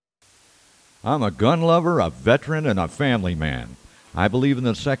I'm a gun lover, a veteran, and a family man. I believe in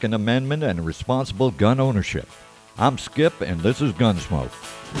the Second Amendment and responsible gun ownership. I'm Skip, and this is Gunsmoke.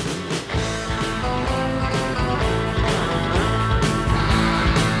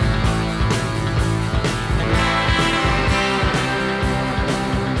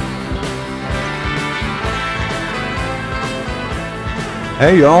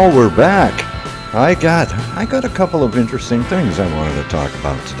 Hey y'all, we're back. I got a couple of interesting things I wanted to talk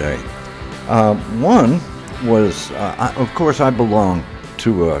about today. One was, of course, I belong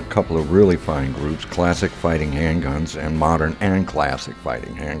to a couple of really fine groups, Classic Fighting Handguns and Modern and Classic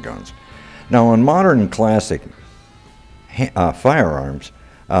Fighting Handguns. Now, on Modern and Classic firearms,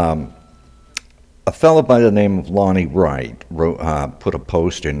 a fellow by the name of Lonnie Wright put a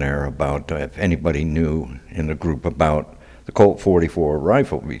post in there about if anybody knew in the group about the Colt 44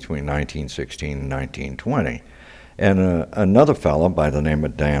 rifle between 1916 and 1920. And another fellow by the name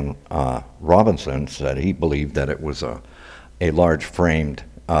of Dan Robinson said he believed that it was a large framed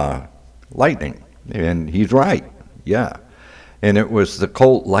Lightning. And he's right, yeah. And it was the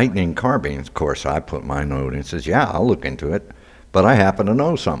Colt Lightning carbine. Of course, I put my note in and says, yeah, I'll look into it. But I happen to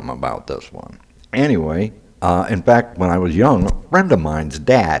know something about this one. Anyway, in fact, when I was young, a friend of mine's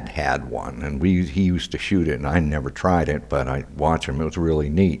dad had one, and he used to shoot it, and I never tried it, but I watched him. It was really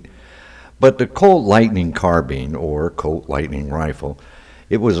neat. But the Colt Lightning carbine, or Colt Lightning rifle,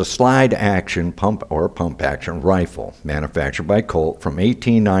 it was a slide-action pump action rifle manufactured by Colt from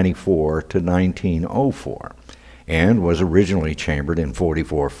 1894 to 1904, and was originally chambered in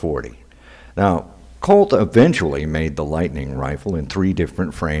 .44-40. Now, Colt eventually made the Lightning rifle in 3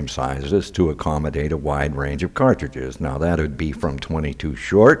 different frame sizes to accommodate a wide range of cartridges. Now that would be from 22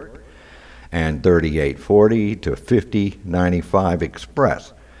 short and 38-40 to 50-95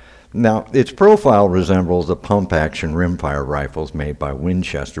 express. Now its profile resembles the pump-action rimfire rifles made by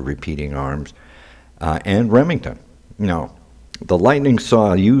Winchester Repeating Arms and Remington. Now, the Lightning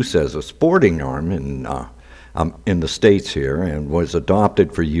saw use as a sporting arm in the States here and was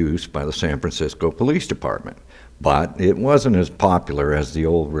adopted for use by the San Francisco Police Department. But it wasn't as popular as the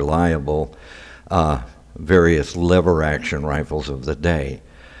old reliable various lever-action rifles of the day.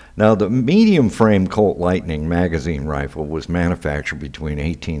 Now, the medium-frame Colt Lightning magazine rifle was manufactured between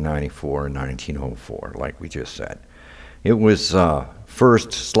 1894 and 1904, like we just said. It was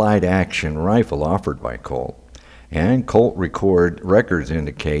first slide-action rifle offered by Colt. And Colt records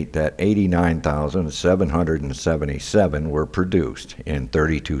indicate that 89,777 were produced in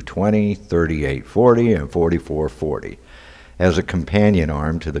 32-20, 38-40, and 44-40 as a companion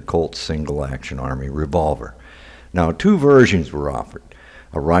arm to the Colt single-action Army revolver. Now, 2 versions were offered,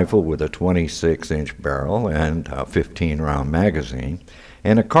 a rifle with a 26-inch barrel and a 15-round magazine,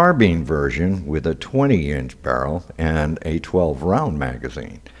 and a carbine version with a 20-inch barrel and a 12-round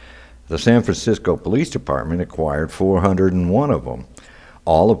magazine. The San Francisco Police Department acquired 401 of them,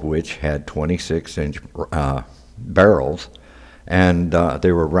 all of which had 26-inch barrels, and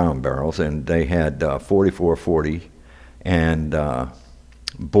they were round barrels, and they had .44-40 and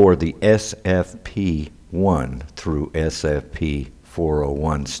bore the SFP-1 through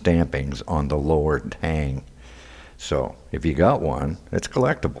SFP-401 stampings on the lower tang. So if you got one, it's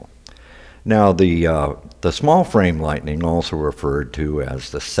collectible. Now, the small frame Lightning, also referred to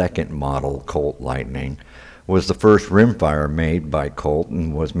as the second model Colt Lightning, was the first rimfire made by Colt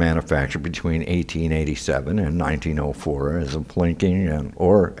and was manufactured between 1887 and 1904 as a plinking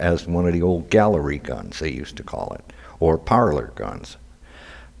or as one of the old gallery guns, they used to call it, or parlor guns.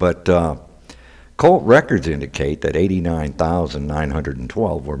 But Colt records indicate that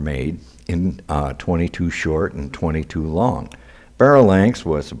 89,912 were made in 22 short and 22 long. Barrel length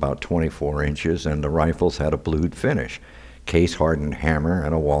was about 24 inches, and the rifles had a blued finish, case-hardened hammer,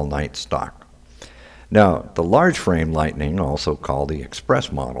 and a walnut stock. Now, the large frame Lightning, also called the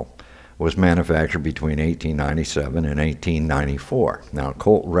Express model, was manufactured between 1897 and 1894. Now,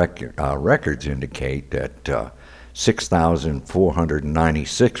 Colt records indicate that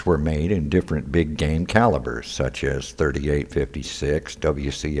 6,496 were made in different big game calibers, such as .38-56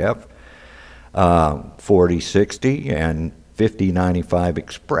 WCF, .40-60, and .50-95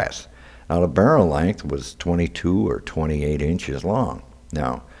 Express. Now, the barrel length was 22 or 28 inches long.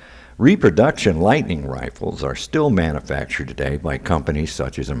 Now, reproduction Lightning rifles are still manufactured today by companies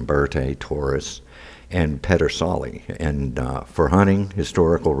such as Umberto, Taurus, and Pedersoli, and for hunting,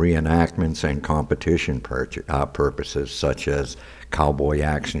 historical reenactments, and competition purposes such as cowboy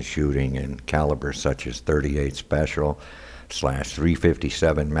action shooting and calibers such as .38 Special /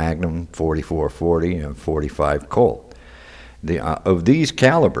 .357 Magnum, .44-40, and .45 Colt. Of these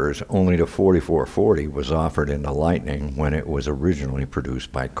calibers, only the .44-40 was offered in the Lightning when it was originally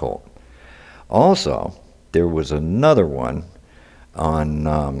produced by Colt. Also, there was another one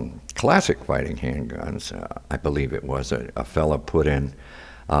on classic fighting handguns. I believe it was a fella put in,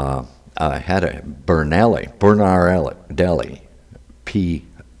 had a Bernardelli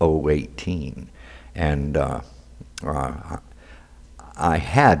P018, and I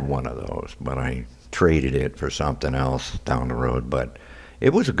had one of those, but I traded it for something else down the road, but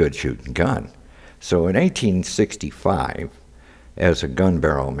it was a good shooting gun. So in 1865, as a gun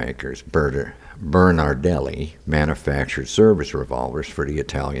barrel makers, Bernardelli manufactured service revolvers for the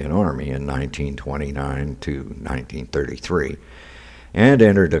Italian army in 1929 to 1933 and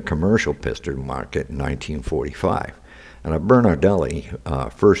entered the commercial pistol market in 1945. And a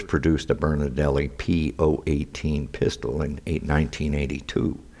Bernardelli first produced a Bernardelli P018 pistol in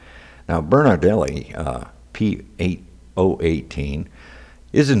 1982. Now, Bernardelli P018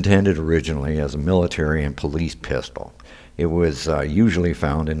 is intended originally as a military and police pistol. It was usually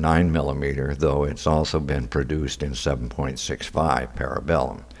found in 9mm, though it's also been produced in 7.65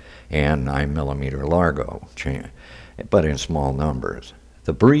 Parabellum and 9mm Largo, but in small numbers.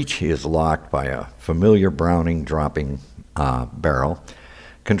 The breech is locked by a familiar Browning dropping barrel,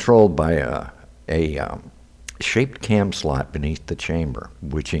 controlled by a shaped cam slot beneath the chamber,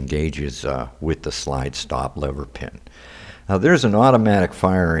 which engages with the slide stop lever pin. Now, there's an automatic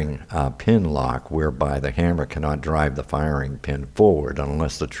firing pin lock whereby the hammer cannot drive the firing pin forward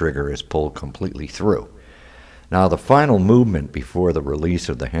unless the trigger is pulled completely through. Now, the final movement before the release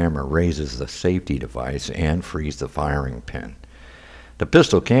of the hammer raises the safety device and frees the firing pin. The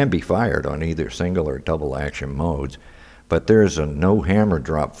pistol can be fired on either single or double action modes, but there's a no hammer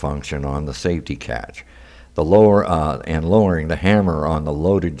drop function on the safety catch. The lowering the hammer on the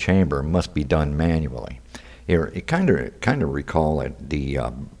loaded chamber must be done manually. It kind of recall it the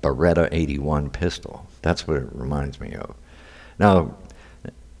Beretta 81 pistol. That's what it reminds me of. Now,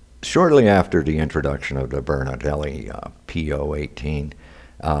 shortly after the introduction of the Bernardelli P018,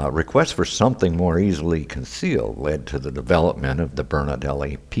 requests for something more easily concealed led to the development of the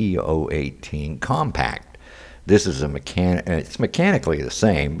Bernardelli P018 Compact. This is it's mechanically the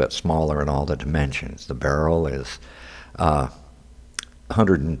same, but smaller in all the dimensions. The barrel is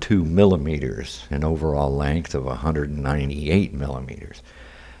 102 millimeters in overall length of 198 millimeters,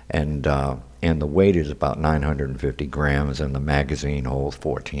 and the weight is about 950 grams, and the magazine holds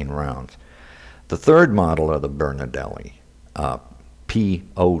 14 rounds. The third model of the Bernardelli,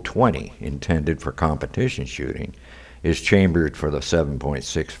 P020, intended for competition shooting, is chambered for the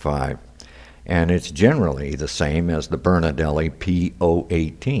 7.65, and it's generally the same as the Bernardelli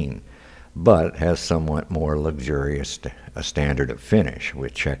P018, but has somewhat more luxurious a standard of finish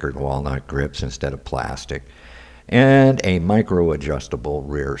with checkered walnut grips instead of plastic, and a micro-adjustable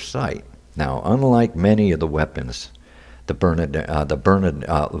rear sight. Now, unlike many of the weapons, today's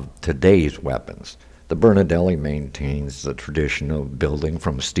weapons, the Bernardelli maintains the tradition of building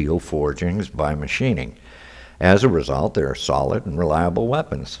from steel forgings by machining. As a result, they are solid and reliable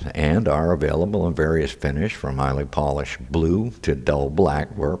weapons and are available in various finish from highly polished blue to dull black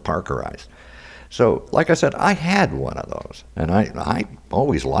where parkerized. So, like I said, I had one of those, and I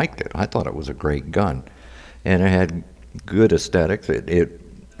always liked it. I thought it was a great gun, and it had good aesthetics,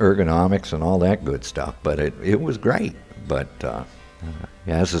 ergonomics, and all that good stuff, but it was great. But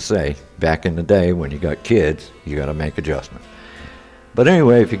as I say, back in the day when you got kids, you got to make adjustments. But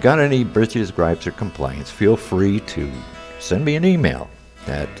anyway, if you got any bitches, gripes, or complaints, feel free to send me an email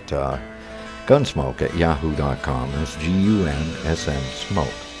at gunsmoke@yahoo.com. That's GUNSM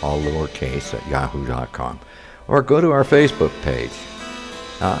smoke, all lowercase, at yahoo.com. Or go to our Facebook page.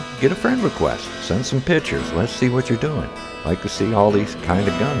 Get a friend request. Send some pictures. Let's see what you're doing. Like to see all these kind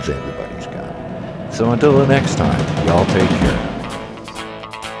of guns everybody's got. So until the next time, y'all take care.